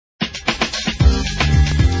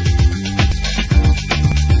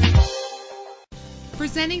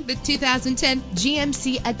Presenting the 2010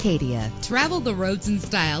 GMC Acadia. Travel the roads in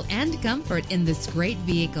style and comfort in this great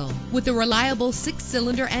vehicle with a reliable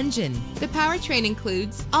 6-cylinder engine. The powertrain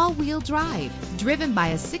includes all-wheel drive, driven by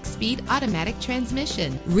a 6-speed automatic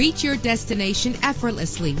transmission. Reach your destination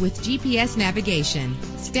effortlessly with GPS navigation.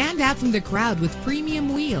 Stand out from the crowd with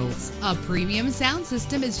premium wheels. A premium sound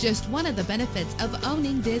system is just one of the benefits of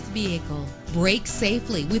owning this vehicle. Brake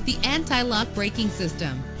safely with the anti-lock braking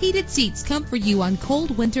system. Heated seats comfort you on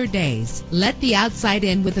cold winter days. Let the outside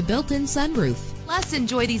in with a built-in sunroof. Plus,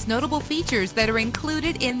 enjoy these notable features that are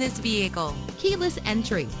included in this vehicle: keyless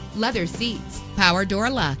entry, leather seats, power door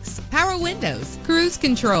locks, power windows, cruise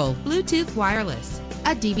control, Bluetooth wireless,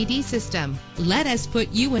 a DVD system. Let us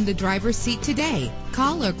put you in the driver's seat today.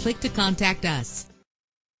 Call or click to contact us.